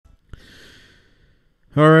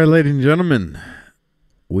All right, ladies and gentlemen,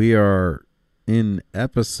 we are in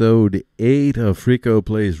episode 8 of Freeqo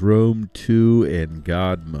Plays Rome 2 in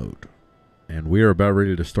God mode. And we are about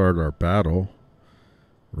ready to start our battle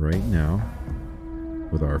right now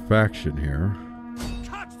with our faction here.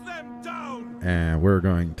 Cut them down! And we're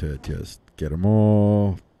going to just get them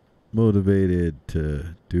all motivated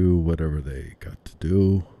to do whatever they got to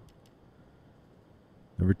do.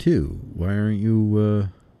 Number 2, why aren't you...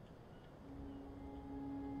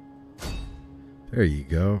 There you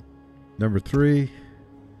go. Number 3.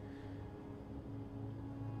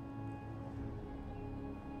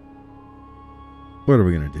 What are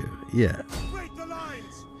we going to do? Yeah. Break the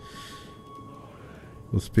lines!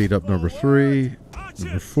 We'll speed up number 3.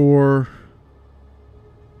 Number 4.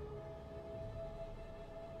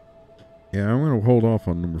 Yeah, I'm going to hold off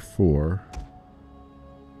on number 4.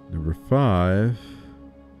 Number 5.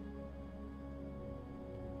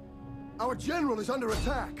 Our general is under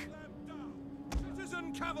attack.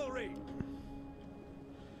 Citizen cavalry!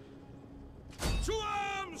 To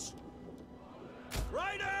arms!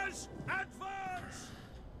 Riders, advance!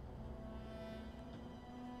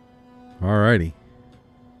 Alrighty.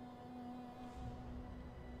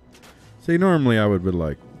 See, normally I would be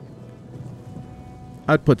like,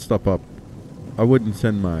 I'd put stuff up. I wouldn't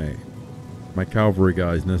send my cavalry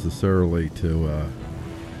guys necessarily to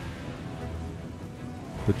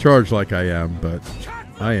charge like I am, but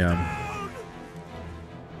I am.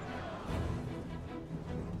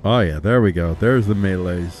 Oh yeah, there we go. There's the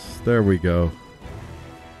melees. There we go.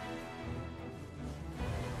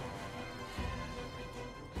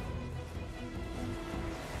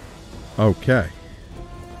 Okay.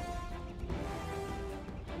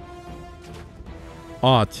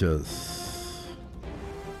 Archers.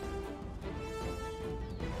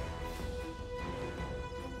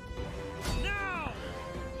 Now!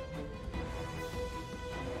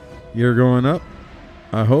 You're going up,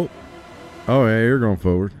 I hope. Oh yeah, you're going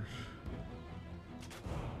forward.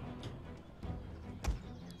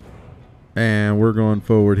 And we're going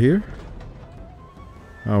forward here.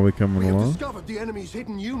 How are we coming We have along? discovered the enemy's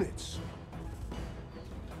hidden units.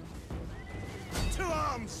 To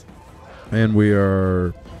arms! And we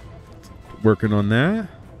are working on that.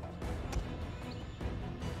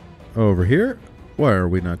 Over here. Why are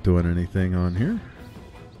we not doing anything on here?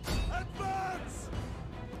 Advance!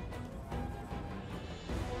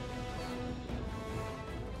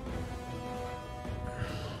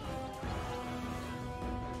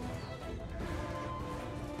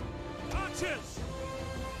 Archers!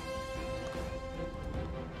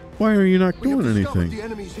 Why are you not We have doing discovered anything? the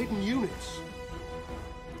enemy's hidden units.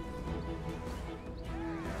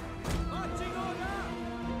 Marching order!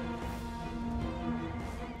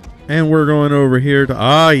 And we're going over here to...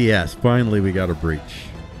 Ah, yes. Finally, we got a breach.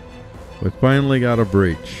 We finally got a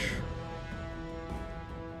breach.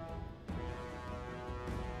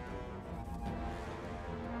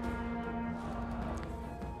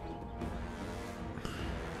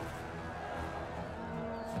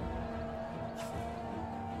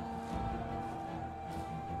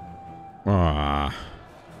 Ah.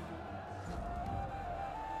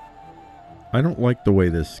 I don't like the way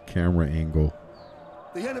this camera angle...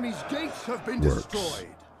 The enemy's gates have been Works. destroyed.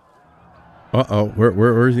 Uh-oh.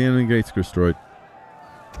 Where's the enemy gates destroyed?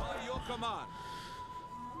 By your command!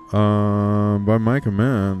 By my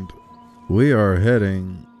command, we are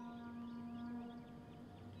heading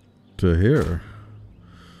to here.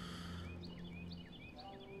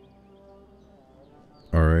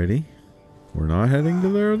 Alrighty. We're not heading to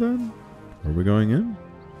there then? Are we going in?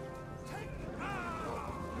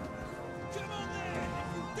 Get 'em on there!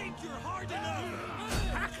 If you think you're hard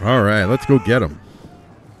enough! Alright, let's go get them.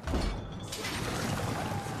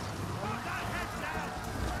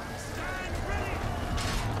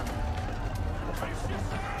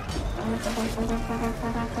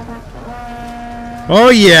 Oh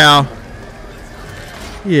yeah.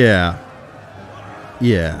 Yeah.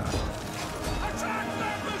 Yeah.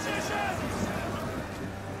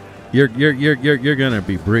 You're gonna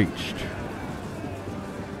be breached.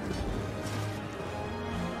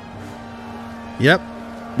 Yep.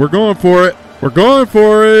 We're going for it. We're going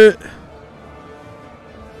for it.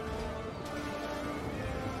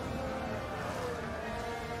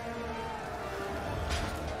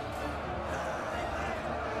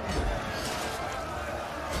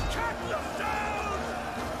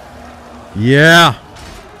 Yeah.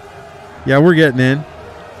 Yeah, we're getting in.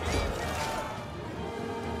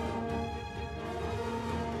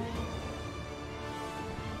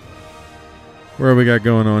 Where we got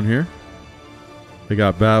going on here? They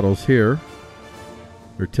got battles here.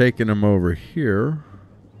 They're taking them over here.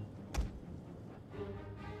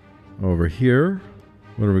 over here.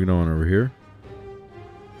 What are we doing over here?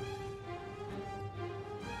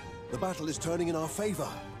 The battle is turning in our favor.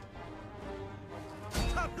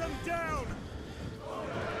 Cut them down!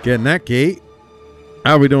 Getting that gate.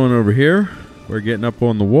 How are we doing over here? We're getting up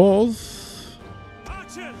on the walls.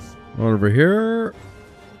 Archers! Over here.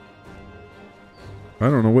 I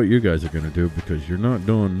don't know what you guys are going to do because you're not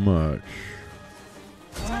doing much.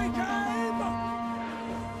 Take aim!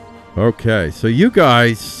 Okay, so you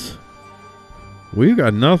guys, we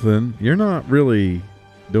got nothing. You're not really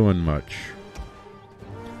doing much.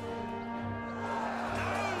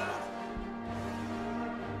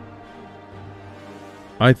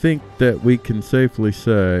 I think that we can safely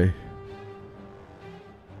say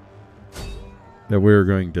that we're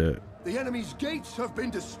going to... The enemy's gates have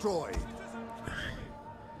been destroyed.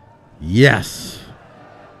 Yes!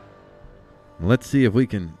 Let's see if we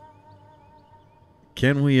can...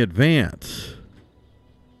 Can we advance?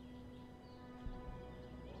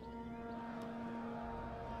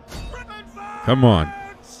 Come on.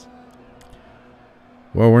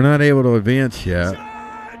 Well, we're not able to advance yet.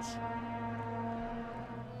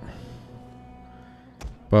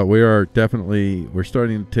 But we are definitely... We're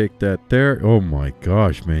starting to take that there. Oh my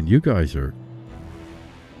gosh, man. You guys are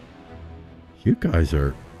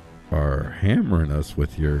hammering us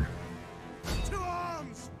with your... To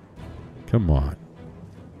arms! Come on.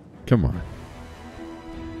 Come on.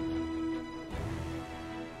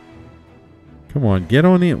 Come on, get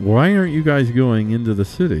on in. Why aren't you guys going into the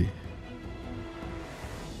city?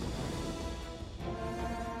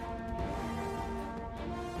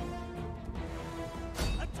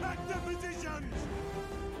 Attack the positions!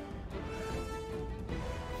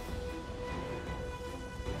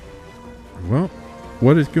 Well,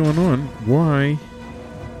 what is going on? Why?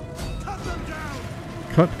 Cut them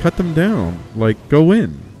down! Cut them down. Like, go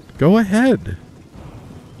in. Go ahead.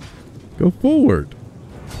 Go forward.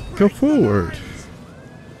 Go forward.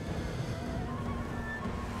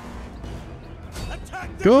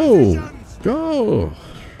 Attack the Go. positions! Go.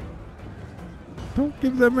 Don't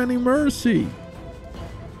give them any mercy.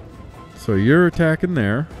 So you're attacking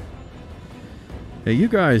there. Hey, you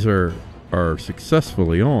guys are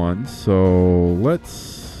successfully on, so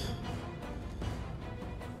let's...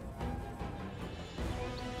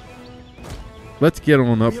 Let's get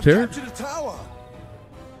on up We have there. captured a tower.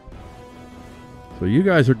 So you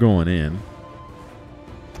guys are going in.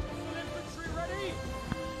 Infantry ready!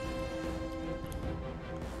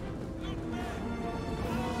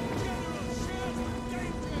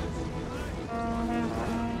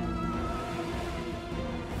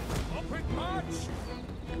 Quick march!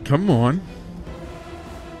 Come on.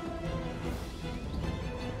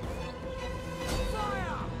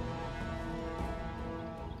 Fire!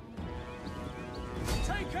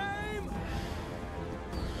 Take aim!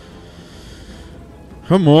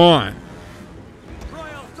 Come on.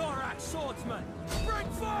 Royal Thorax Swordsman! Break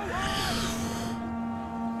forward!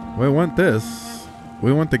 We want this.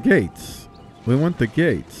 We want the gates. We want the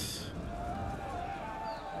gates.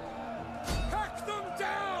 Hack them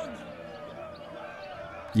down!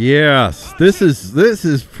 Yes, this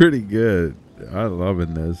is pretty good. I'm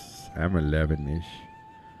loving this. I'm 11-ish.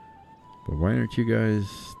 But why aren't you guys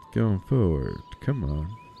going forward? Come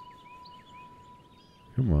on.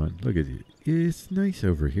 Come on. Look at you. It's nice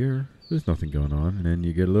over here. There's nothing going on. And then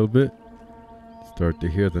you get a little bit. Start to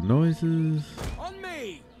hear the noises. On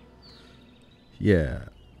me! Yeah.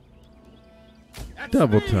 At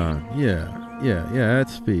Double speed! time. Yeah. Yeah.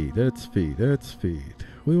 That's speed. That's speed. That's speed.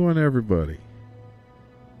 We want everybody.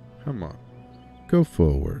 Come on. Go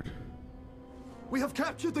forward. We have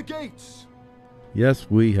captured the gates. Yes,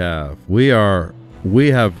 we have. We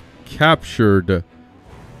have captured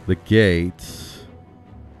the gates.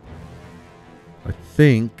 I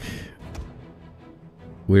think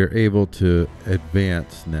we're able to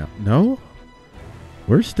advance now. No?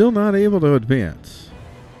 We're still not able to advance.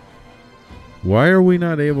 Why are we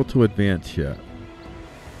not able to advance yet?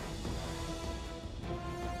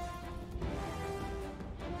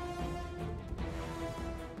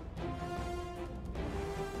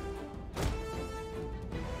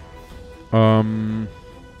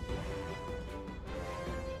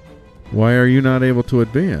 Why are you not able to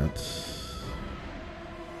advance?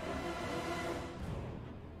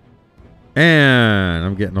 And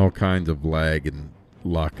I'm getting all kinds of lag and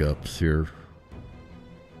lockups here.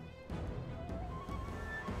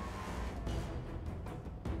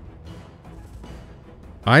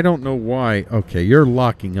 I don't know why. Okay, you're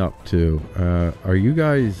locking up too. Are you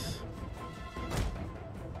guys...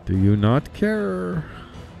 Do you not care?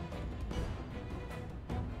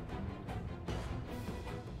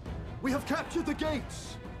 We have captured the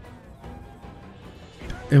gates.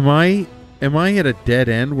 Am I at a dead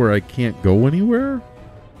end where I can't go anywhere?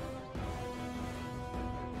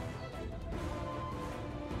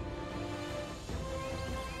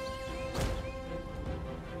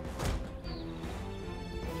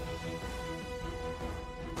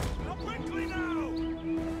 Now quickly now!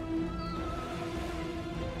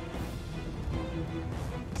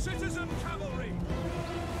 Citizen cavalry!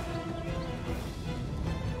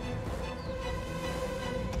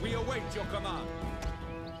 We await your command.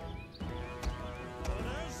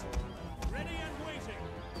 Orders, ready and waiting.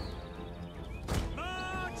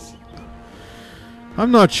 March!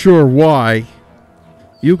 I'm not sure why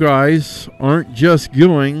you guys aren't just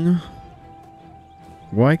going.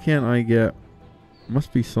 Why can't I get...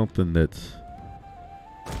 Must be something that's...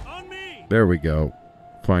 On me! There we go.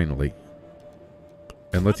 Finally.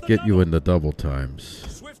 And let's get you in the double times.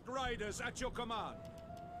 Swift riders at your command.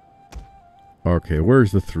 Okay,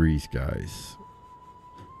 where's the threes, guys?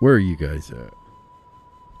 Where are you guys at?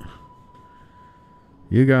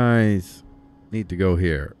 You guys need to go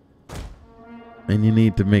here. And you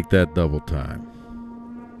need to make that double time.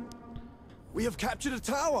 We have captured a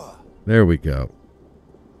tower. There we go.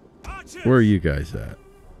 Archers! Where are you guys at?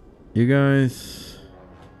 You guys...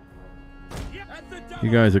 At the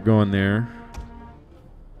You guys are going there.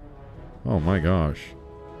 Oh my gosh.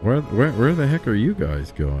 Where the heck are you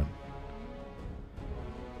guys going?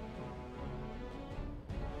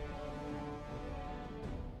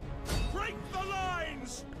 Break the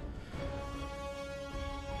lines!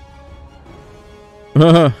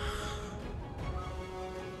 And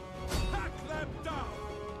Hack them down!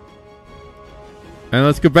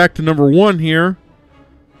 let's go back to number one here.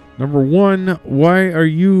 Number one, why are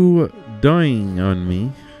you dying on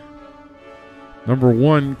me? Number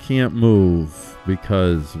one can't move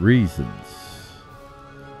because reasons.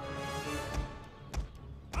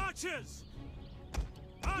 Archers!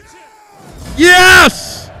 Archers!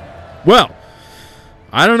 Yes! Well,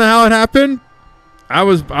 I don't know how it happened. I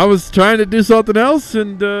was trying to do something else,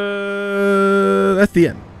 and that's the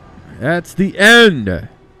end. That's the end.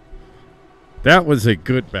 That was a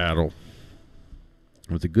good battle.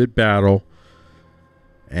 It was a good battle.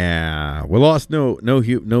 We lost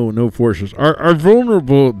no forces. Our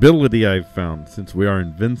vulnerability, I've found, since we are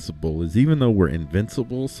invincible, is even though we're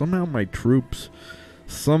invincible, somehow my troops,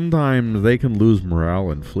 sometimes they can lose morale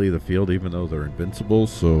and flee the field even though they're invincible.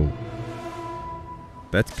 So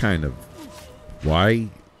that's kind of why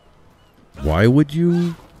would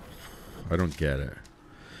you? I don't get it.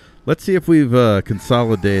 Let's see if we've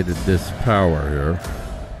consolidated this power here.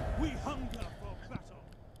 We hunger for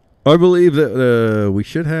battle. I believe that we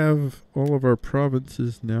should have all of our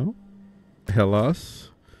provinces now. Hellas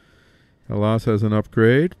has an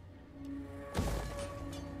upgrade.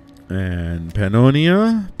 And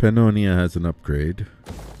Pannonia has an upgrade.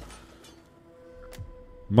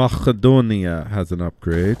 Macedonia has an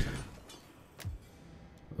upgrade.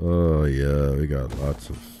 Oh yeah, we got lots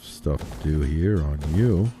of stuff to do here on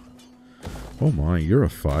you. Oh my, you're a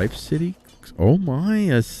 5-city? Oh my,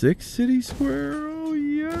 a 6-city square? Oh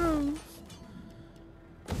yes.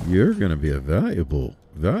 You're gonna be a valuable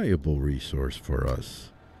resource for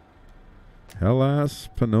us. Hellas,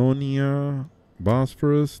 Pannonia,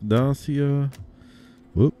 Bosphorus, Dacia.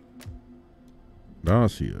 Whoop.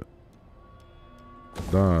 Dacia.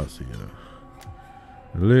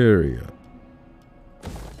 Illyria.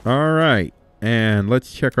 All right. And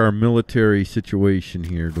let's check our military situation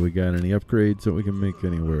here. Do we got any upgrades that we can make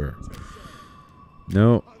anywhere?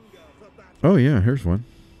 No. Oh, yeah. Here's one.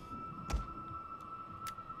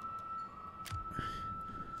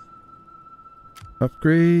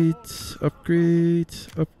 Upgrades.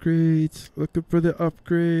 Looking for the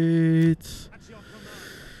upgrades.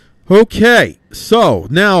 Okay. So,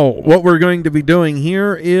 now what we're going to be doing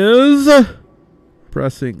here is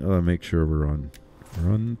pressing. Make sure we're on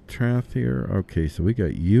run trath here. Okay, so we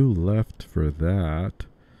got you left for that.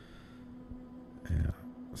 Yeah.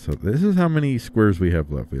 So this is how many squares we have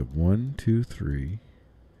left. We have 1, 2, 3,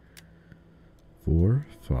 4,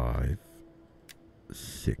 5,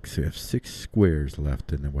 6. We have 6 squares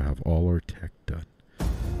left, and then we'll have all our tech done.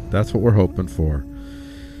 That's what we're hoping for.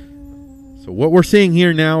 So what we're seeing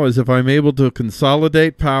here now is if I'm able to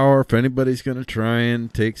consolidate power, if anybody's going to try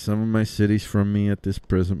and take some of my cities from me at this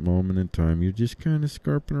present moment in time, you're just kind of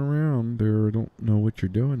scarping around there. I don't know what you're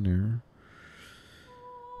doing there.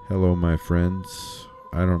 Hello, my friends.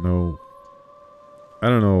 I don't know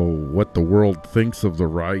what the world thinks of the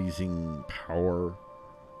rising power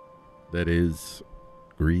that is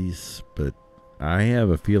Greece, but I have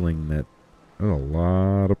a feeling that there's a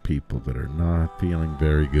lot of people that are not feeling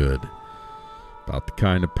very good about the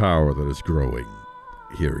kind of power that is growing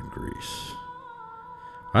here in Greece.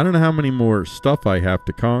 I don't know how many more stuff I have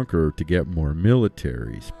to conquer to get more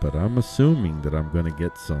militaries, but I'm assuming that I'm going to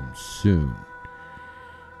get some soon.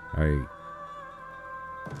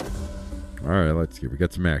 Alright, let's get. We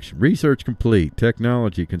got some action. Research complete.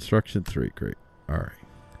 Technology, construction 3. Great. Alright.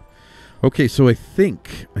 Okay, so I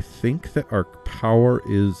think that our power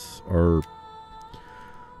is our...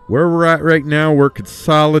 Where we're at right now, we're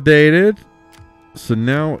consolidated. So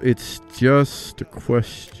now it's just a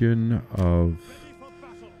question of...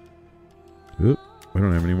 Oop, I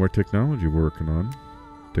don't have any more technology working on.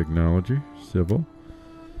 Technology, civil.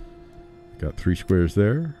 Got 3 squares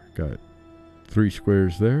there. Got 3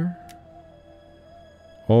 squares there.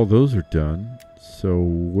 All those are done. So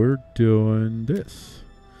we're doing this.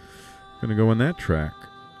 Gonna go on that track.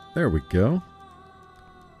 There we go.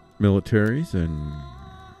 Militaries, and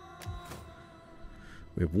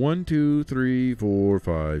we have 1, 2, 3, 4,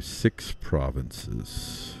 5, 6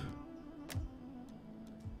 provinces.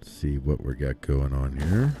 Let's see what we got going on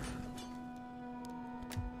here.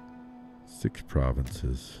 6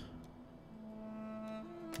 provinces.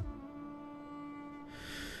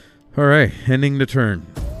 All right, ending the turn.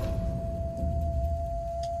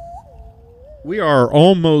 We are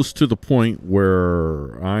almost to the point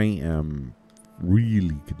where I am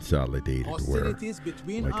really consolidated, where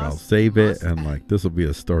like I'll save it, and like this will be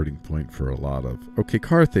a starting point for a lot of... Okay,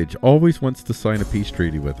 Carthage always wants to sign a peace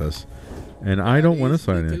treaty with us, and I don't want to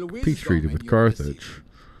sign a peace treaty with Carthage.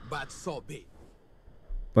 But so be.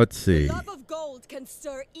 Let's see. The love of gold can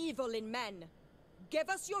stir evil in men. Give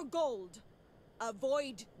us your gold.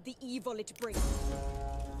 Avoid the evil it brings.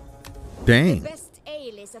 Dang. The best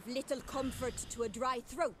ale is of little comfort to a dry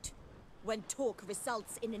throat, when talk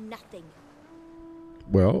results in a nothing.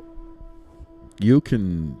 Well, you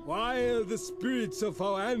can... While the spirits of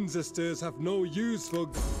our ancestors have no use for...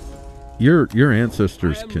 Your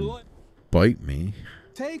ancestors can bite me.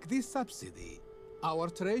 Take this subsidy. Our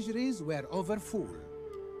treasuries were overfull.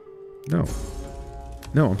 No.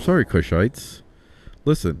 No, I'm sorry, Kushites.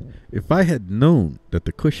 Listen, if I had known that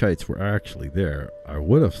the Kushites were actually there, I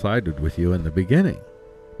would have sided with you in the beginning.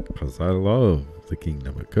 Because I love the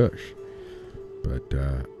kingdom of Kush. But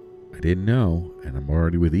I didn't know, and I'm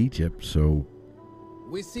already with Egypt, so...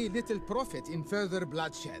 We see little profit in further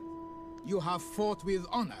bloodshed. You have fought with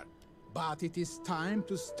honor, but it is time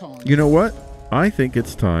to stone... You know what? I think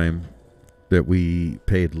it's time that we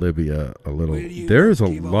paid Libya a little... There's a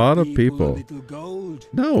lot of people...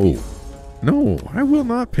 No. No, I will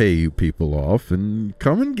not pay you people off, and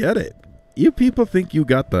come and get it. You people think you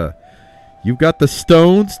got the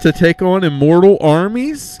stones to take on immortal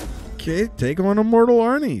armies? Okay, take on immortal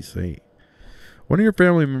armies. Hey, one of your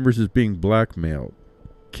family members is being blackmailed.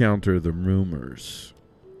 Counter the rumors.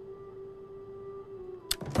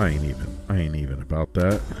 I ain't even about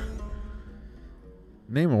that.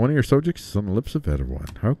 Name of one of your subjects is on the lips of everyone.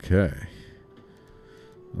 Okay.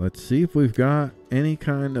 Let's see if we've got any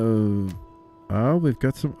kind of... Oh, we've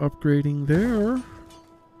got some upgrading there.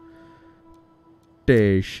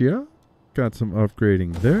 Dacia. Got some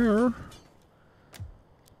upgrading there.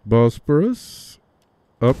 Bosporus.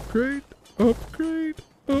 Upgrade. Upgrade.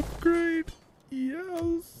 Upgrade.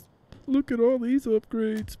 Yes. Look at all these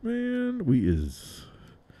upgrades, man. We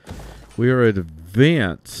are an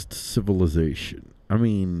advanced civilization. I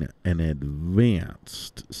mean, an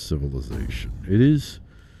advanced civilization. It is...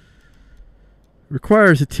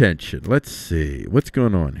 Requires attention. Let's see. What's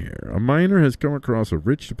going on here? A miner has come across a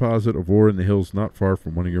rich deposit of ore in the hills not far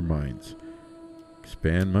from one of your mines.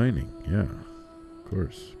 Expand mining. Yeah. Of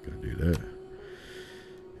course. Gotta do that.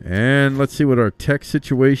 And let's see what our tech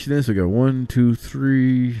situation is. We got 1, 2,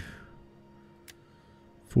 3,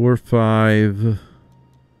 4, 5.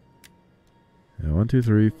 Yeah, 1, 2,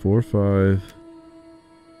 3, 4, 5.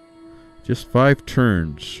 Just 5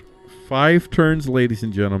 turns. 5 turns, ladies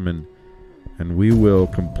and gentlemen. And we will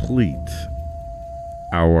complete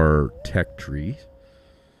our tech tree.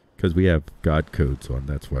 Because we have God codes on.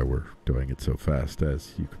 That's why we're doing it so fast,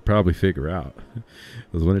 as you could probably figure out.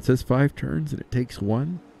 Because when it says 5 turns and it takes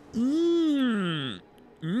 1, you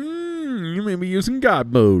may be using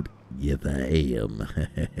God mode. Yes, I am.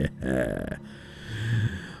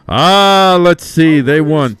 Let's see. They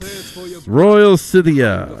want Royal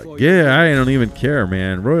Scythia. Yeah, I don't even care,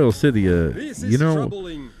 man. Royal Scythia. You know...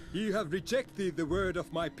 troubling. You have rejected the word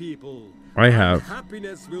of my people. I have.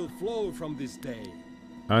 Happiness will flow from this day.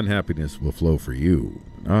 Unhappiness will flow for you,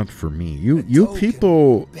 not for me. You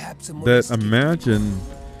people that imagine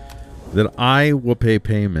that I will pay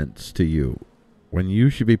payments to you. when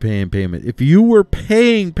you should be paying payment. If you were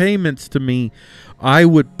paying payments to me, I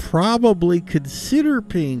would probably consider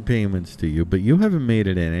paying payments to you, but you haven't made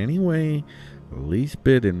it in any way the least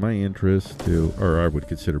bit in my interest to, or I would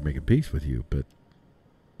consider making peace with you, but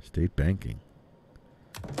state banking.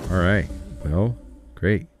 All right. Well,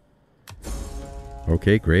 great.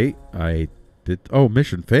 Okay, great. I did. Oh,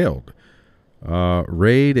 mission failed.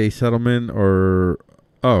 Raid a settlement or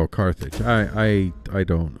oh, Carthage. I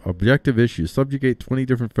don't. Objective issues. Subjugate 20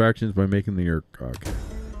 different factions by making the okay.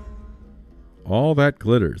 All that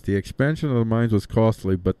glitters. The expansion of the mines was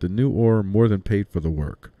costly, but the new ore more than paid for the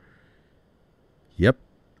work. Yep.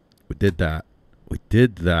 We did that. We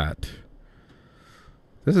did that.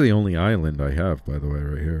 This is the only island I have, by the way,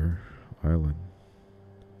 right here. Island.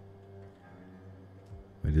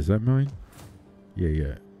 Wait, is that mine?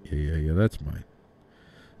 Yeah, that's mine.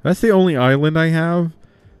 That's the only island I have,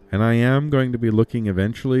 and I am going to be looking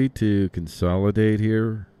eventually to consolidate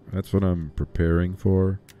here. That's what I'm preparing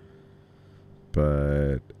for.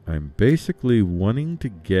 But I'm basically wanting to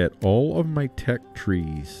get all of my tech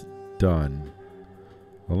trees done.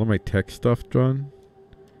 All of my tech stuff done.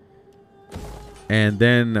 And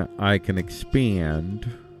then I can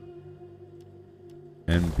expand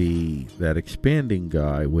and be that expanding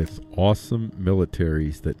guy with awesome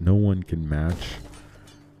militaries that no one can match.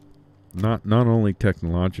 Not only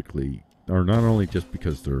technologically, or not only just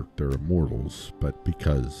because they're immortals, but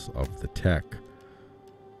because of the tech.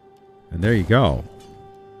 And there you go.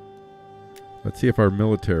 Let's see if our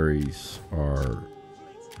militaries are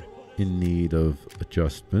in need of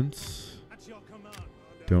adjustments.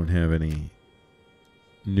 Don't have any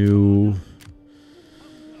new.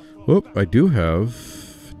 Oh, I do have.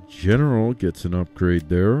 General gets an upgrade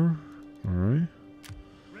there. All right.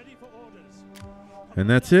 And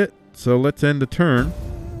that's it. So let's end the turn.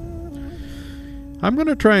 I'm going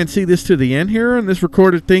to try and see this to the end here on this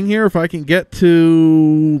recorded thing here. If I can get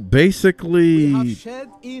to basically. We have shed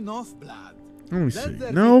enough blood. Let me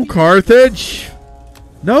see. No, Carthage.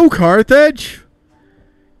 No, Carthage.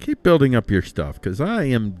 Keep building up your stuff because I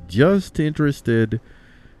am just interested.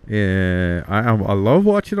 I love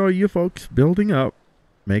watching all you folks building up,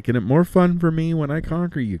 making it more fun for me when I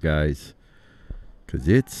conquer you guys. Because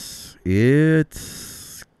it's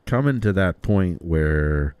coming to that point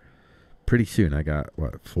where pretty soon I got,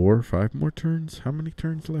 what, 4 or 5 more turns? How many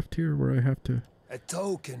turns left here where I have to? A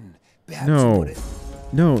token. Perhaps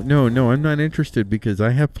No, I'm not interested because I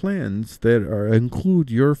have plans that include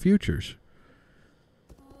your futures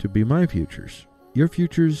to be my futures. Your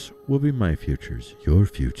futures will be my futures. Your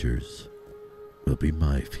futures will be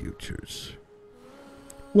my futures.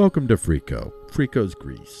 Welcome to Freeqo. Freeqo's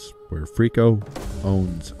Greece, where Freeqo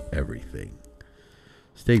owns everything.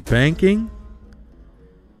 State banking.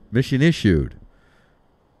 Mission issued.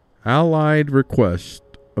 Allied request.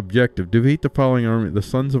 Objective. Defeat the following army. The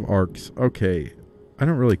Sons of Arcs. Okay. I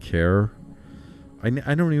don't really care. I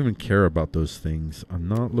don't even care about those things. I'm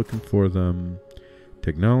not looking for them.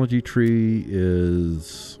 Technology tree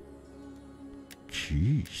is...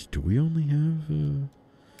 Jeez. Do we only have...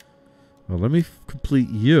 Well, let me complete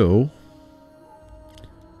you.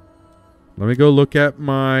 Let me go look at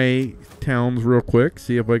my towns real quick.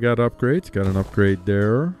 See if I got upgrades. Got an upgrade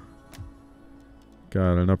there.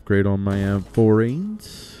 Got an upgrade on my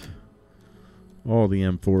M4s. All the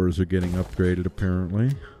M4s are getting upgraded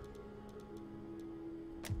apparently.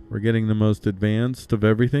 We're getting the most advanced of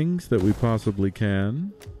everything that we possibly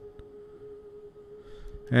can.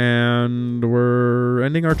 And we're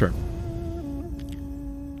ending our turn.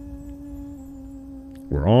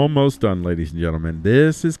 We're almost done, ladies and gentlemen.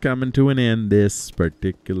 This is coming to an end, this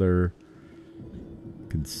particular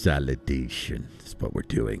consolidation. That's what we're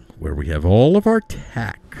doing. Where we have all of our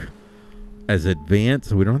tech as advanced,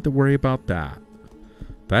 so we don't have to worry about that.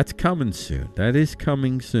 That's coming soon. That is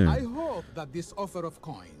coming soon. I hope that this offer of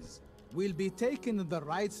coins will be taken in the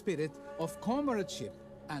right spirit of comradeship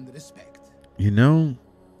and respect. You know,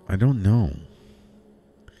 I don't know.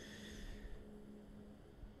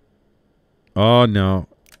 Oh no.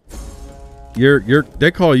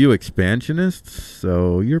 They call you expansionists,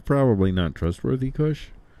 so you're probably not trustworthy, Kush.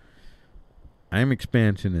 I'm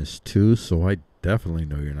expansionist too, so I definitely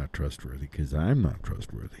know you're not trustworthy because I'm not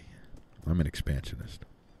trustworthy. I'm an expansionist.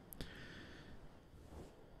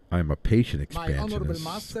 I'm a patient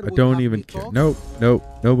expansionist. I don't even care. Nope.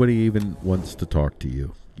 Nobody even wants to talk to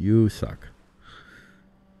you. You suck.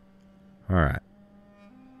 All right.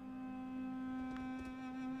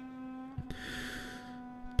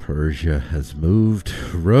 Persia has moved.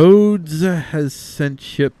 Rhodes has sent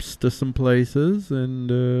ships to some places, and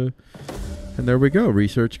there we go.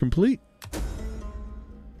 Research complete.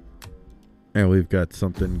 And we've got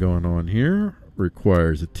something going on here.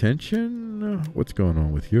 Requires attention. What's going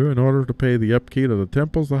on with you? In order to pay the upkeep of the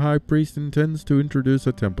temples, the high priest intends to introduce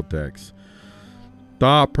a temple tax.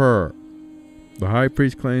 Stop her. The high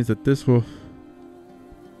priest claims that this will...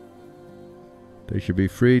 They should be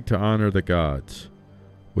freed to honor the gods.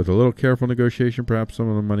 With a little careful negotiation, perhaps some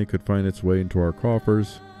of the money could find its way into our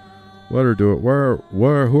coffers. Let her do it.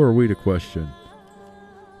 Who are we to question?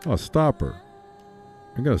 I'll stop her.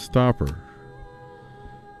 I'm going to stop her.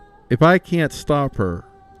 If I can't stop her,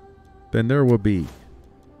 then there will be.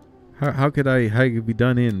 How could be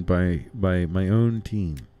done in by my own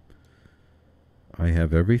team? I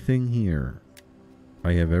have everything here.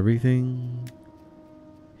 I have everything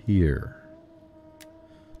here.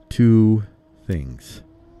 2 things.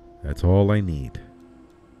 That's all I need.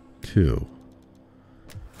 2.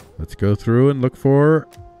 Let's go through and look for...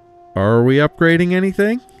 Are we upgrading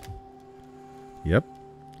anything? Yep.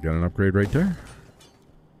 Got an upgrade right there.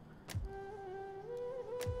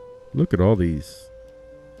 Look at all these.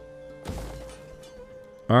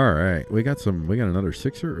 Alright. We got another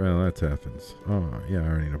 6er. Oh, that's Athens. Oh, yeah, I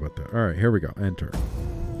already know about that. Alright, here we go. Enter.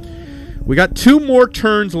 We got 2 more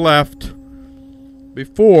turns left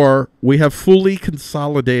before we have fully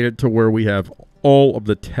consolidated to where we have all of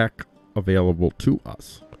the tech available to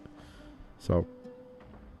us. So,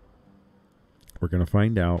 we're going to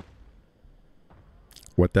find out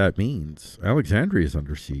what that means. Alexandria is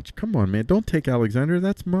under siege. Come on, man. Don't take Alexandria.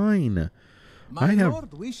 That's mine. My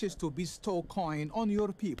lord wishes to bestow coin on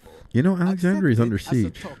your people. You know, Alexandria is under Accept it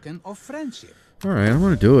siege. as a token of friendship. All right, I'm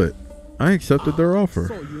going to do it. I accepted their offer.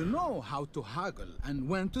 So you know how to haggle and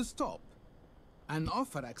when to stop. An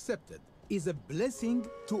offer accepted is a blessing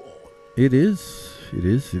to all. It is. It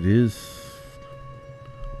is. It is.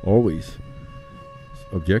 Always.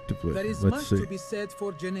 Objectively. There is Let's much see. to be said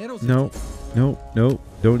for generosity. No.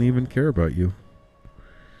 Don't even care about you.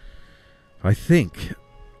 I think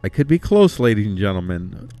I could be close, ladies and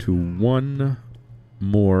gentlemen, to one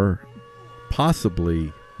more,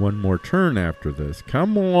 possibly one more turn after this.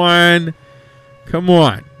 Come on. Come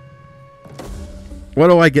on. What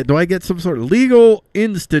do I get? Do I get some sort of legal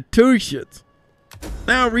institutions?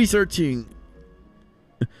 Now researching.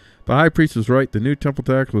 The high priest was right. The new temple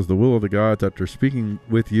tax was the will of the gods. After speaking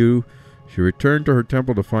with you, she returned to her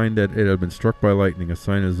temple to find that it had been struck by lightning. A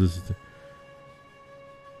sign as this.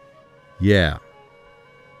 Yeah.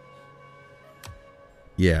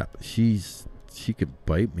 Yeah. She could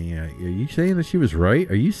bite me. Are you saying that she was right?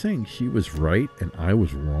 Are you saying she was right and I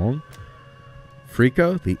was wrong?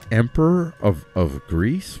 Freeqo, the emperor of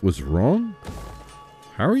Greece, was wrong?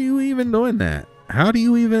 How are you even doing that? How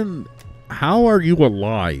are you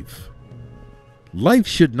alive? Life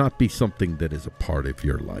should not be something that is a part of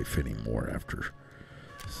your life anymore after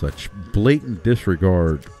such blatant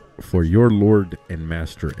disregard for your Lord and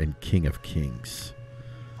Master and King of Kings.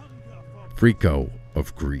 Freeqo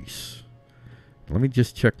of Greece. Let me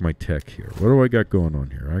just check my tech here. What do I got going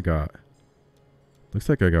on here? Looks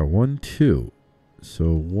like I got 1, 2.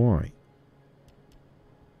 So why?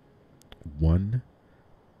 1,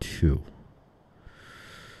 2.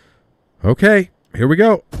 Okay, here we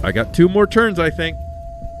go. I got 2 more turns, I think.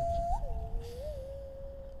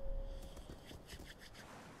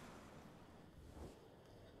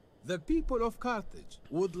 The people of Carthage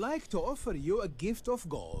would like to offer you a gift of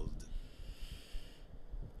gold.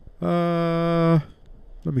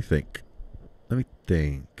 Let me think.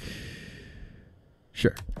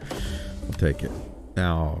 Sure. I'll take it.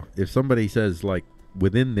 Now, if somebody says, like,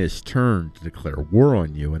 within this turn to declare war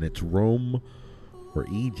on you, and it's Rome or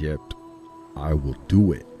Egypt, I will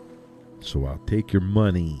do it. So I'll take your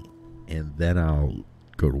money, and then I'll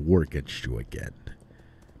go to war against you again.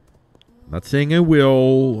 I'm not saying I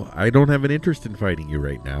will. I don't have an interest in fighting you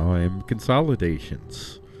right now. I'm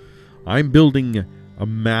consolidations. I'm building a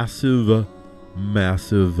massive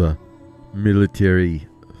military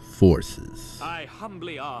forces. I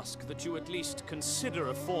humbly ask that you at least consider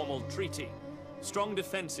a formal treaty. Strong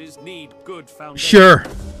defenses need good foundations. Sure.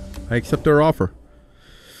 I accept their offer.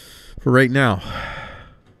 For right now.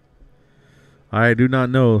 I do not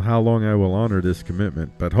know how long I will honor this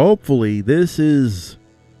commitment, but hopefully this is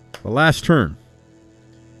the last turn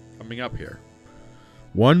coming up here.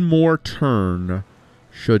 One more turn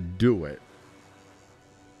should do it.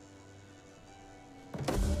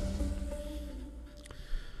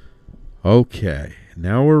 Okay,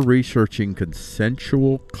 now we're researching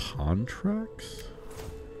consensual contracts.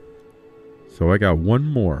 So I got one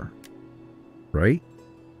more, right?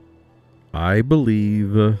 I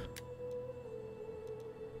believe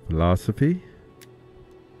philosophy,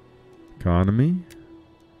 economy.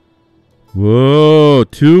 Whoa,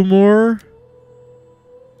 2 more?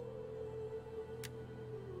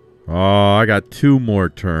 Oh, I got 2 more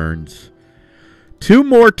turns. 2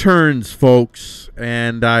 more turns, folks,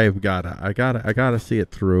 and I gotta see it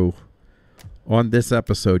through. On this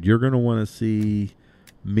episode, you're gonna want to see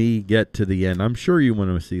me get to the end. I'm sure you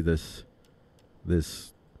want to see this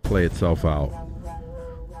play itself out.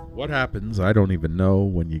 What happens? I don't even know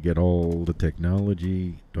when you get all the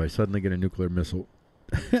technology. Do I suddenly get a nuclear missile?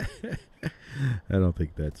 I don't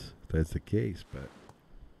think that's the case, but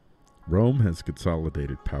Rome has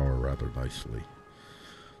consolidated power rather nicely.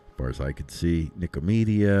 As far as I could see,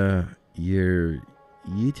 Nicomedia, you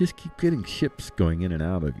just keep getting ships going in and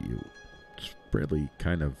out of you. It's really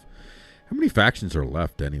kind of... How many factions are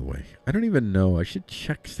left anyway? I don't even know. I should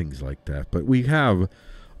check things like that. But we have...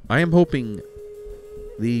 I am hoping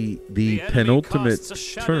the penultimate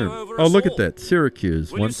turn... Oh, look at that.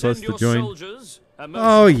 Syracuse wants us to join...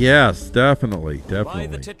 Oh, yes. Definitely. By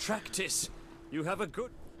the Tetractys, you have a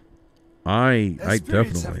good... I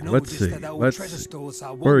definitely. Let's see.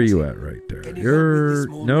 Where are you at right there? You're...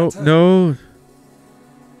 No.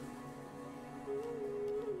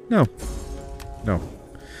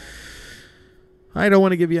 I don't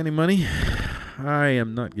want to give you any money. I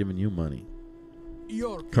am not giving you money.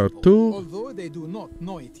 Your Cartu. people, although they do not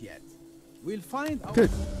know it yet, will find out.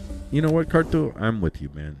 Good. You know what, Cartu? I'm with you,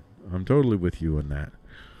 man. I'm totally with you on that.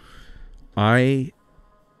 I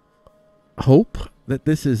hope that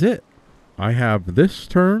this is it. I have this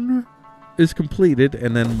turn is completed,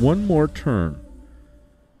 and then one more turn.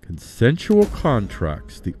 Consensual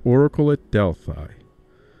contracts. The Oracle at Delphi.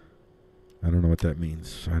 I don't know what that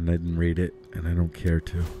means. I didn't read it, and I don't care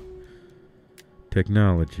to.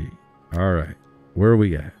 Technology. All right. Where are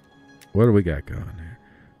we at? What do we got going here?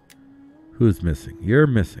 Who's missing? You're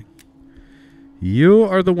missing. You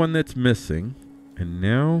are the one that's missing, and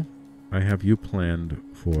now I have you planned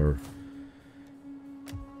for...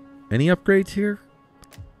 Any upgrades here?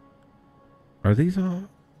 Are these all...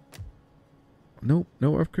 Nope,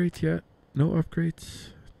 no upgrades yet. No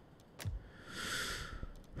upgrades.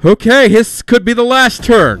 Okay, this could be the last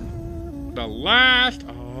turn. The last...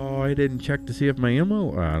 Oh, I didn't check to see if my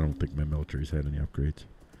ammo... I don't think my military's had any upgrades.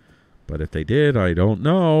 But if they did, I don't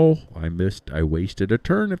know. I wasted a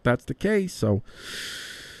turn if that's the case, so...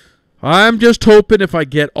 I'm just hoping if I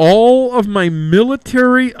get all of my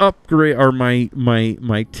military upgrade or my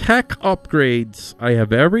tech upgrades, I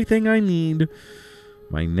have everything I need.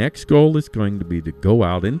 My next goal is going to be to go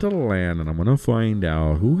out into the land, and I'm going to find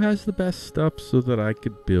out who has the best stuff so that I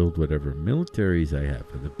could build whatever militaries I have.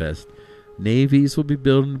 The best navies will be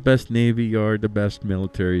building the best navy yard, the best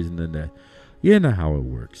militaries, and then you know how it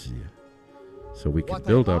works. Yeah. So we can What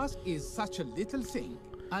build I up. ask is such a little thing,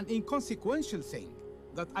 an inconsequential thing,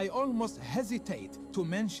 that I almost hesitate to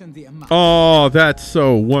mention the amount. Oh, that's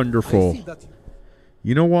so I wonderful. see that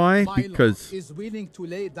You know why? Milo Because is willing to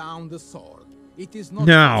lay down the sword. It is not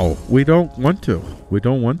no, we don't want to. We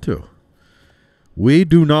don't want to. We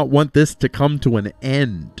do not want this to come to an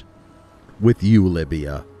end with you,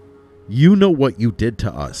 Libya. You know what you did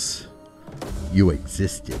to us. You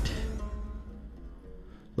existed.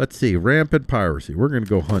 Let's see. Rampant piracy. We're going to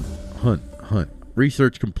go hunt.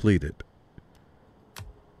 Research completed.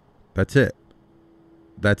 That's it.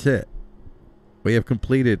 That's it. We have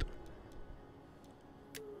completed.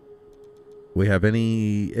 We have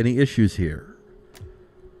any issues here?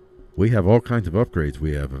 We have all kinds of upgrades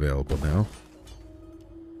we have available now.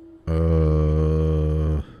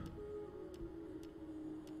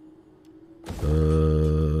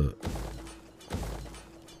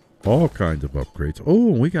 All kinds of upgrades.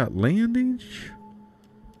 Oh, we got landings.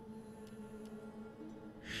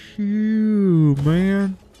 Shoo,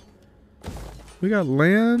 man. We got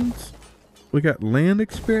lands. We got land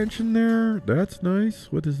expansion there. That's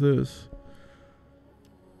nice. What is this?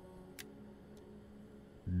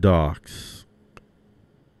 Docks.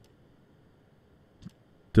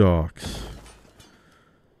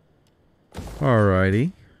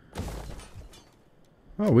 Alrighty.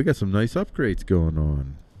 Oh, we got some nice upgrades going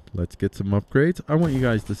on. Let's get some upgrades. I want you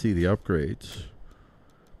guys to see the upgrades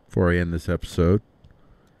before I end this episode,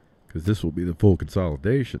 because this will be the full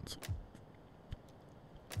consolidations.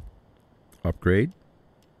 Upgrade.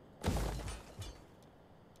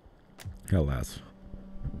 Hellas.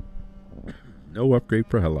 No upgrade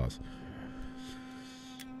for Hellas.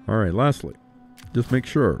 Alright, lastly, just make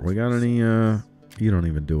sure we got any, you don't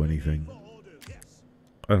even do anything.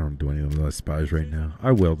 I don't do any of those spies right now.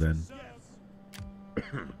 I will then.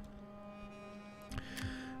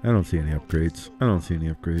 I don't see any upgrades.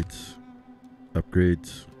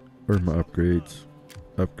 Upgrades. Where's my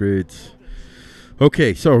upgrades?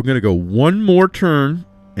 Okay, so we're going to go one more turn.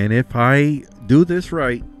 And if I do this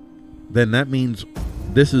right, then that means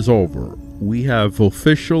this is over. We have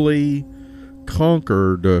officially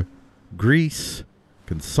conquered Greece,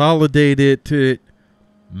 consolidated it,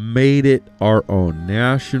 made it our own,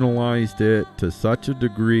 nationalized it to such a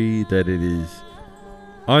degree that it is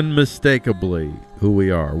unmistakably who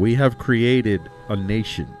we are. We have created a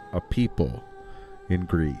nation, a people in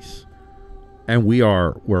Greece. And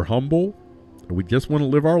we're humble. We just want to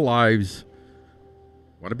live our lives.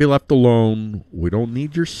 Want to be left alone. We don't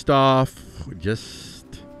need your stuff. We just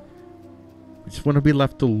want to be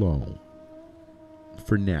left alone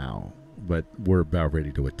for now. But we're about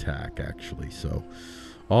ready to attack, actually. So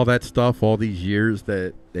all that stuff, all these years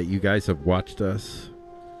that you guys have watched us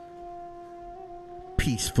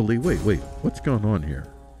peacefully. Wait, what's going on here?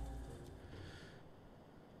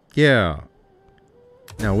 Yeah.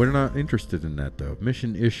 Now, we're not interested in that, though.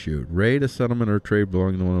 Mission issued. Raid a settlement or trade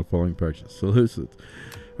belonging to one of the following parties. Solicit.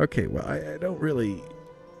 Okay, well, I don't really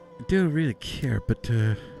care, but,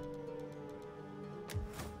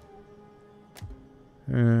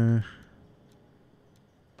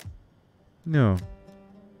 no.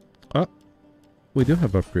 Oh, we do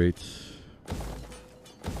have upgrades.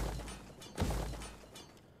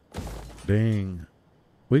 Dang.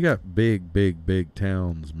 We got big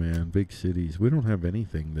towns, man. Big cities. We don't have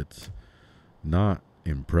anything that's not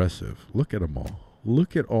impressive. Look at them all.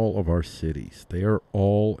 Look at all of our cities. They are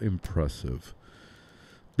all impressive.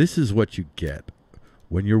 This is what you get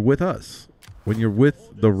when you're with us. When you're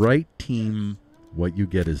with the right team, what you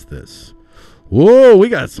get is this. Whoa, we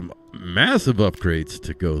got some massive upgrades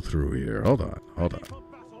to go through here. Hold on.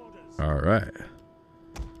 All right.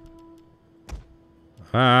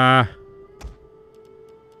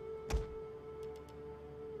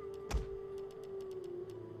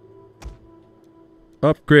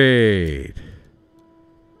 Upgrade.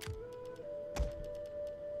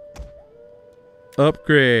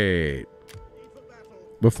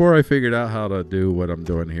 Before I figured out how to do what I'm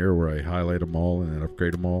doing here, where I highlight them all and then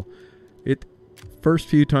upgrade them all, first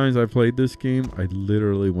few times I played this game, I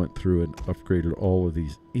literally went through and upgraded all of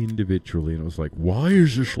these individually, and I was like, why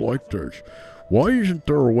is this like this? Why isn't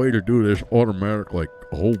there a way to do this automatic, like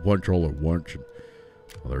a whole bunch all at once? And,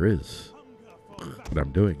 well, there is, but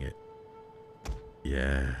I'm doing it.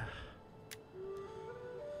 Yeah.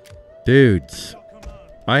 Dudes,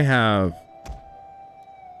 I have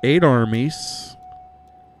 8 armies.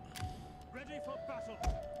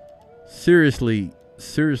 Seriously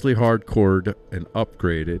hardcored and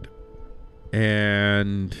upgraded.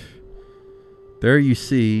 And there you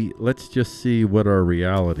see, let's just see what our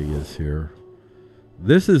reality is here.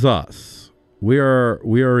 This is us. We are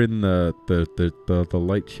in the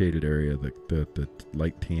light shaded area, the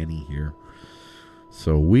light tanny here.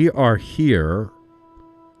 So we are here,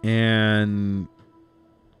 and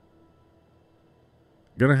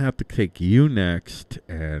gonna have to take you next,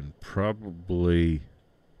 and probably,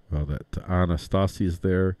 well, that Anastasia's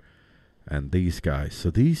there, and these guys. So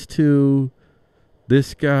these two,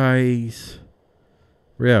 this guy's,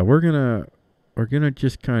 yeah, we're gonna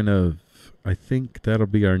just kind of, I think that'll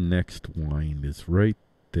be our next wind, is right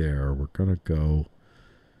there. We're gonna go.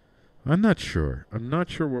 I'm not sure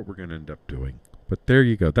what we're gonna end up doing. But there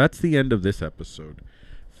you go. That's the end of this episode.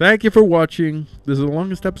 Thank you for watching. This is the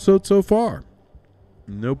longest episode so far.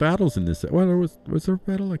 No battles in this. Well, was there a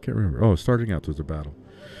battle? I can't remember. Oh, starting out, there's a battle.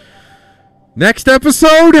 Next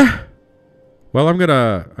episode. Well, I'm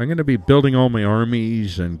gonna be building all my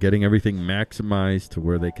armies and getting everything maximized to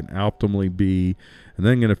where they can optimally be, and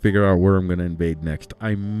then I'm gonna figure out where I'm gonna invade next.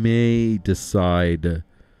 I may decide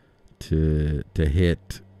to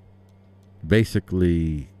hit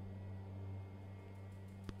basically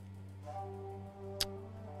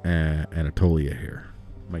Anatolia here.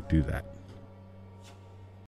 Might do that.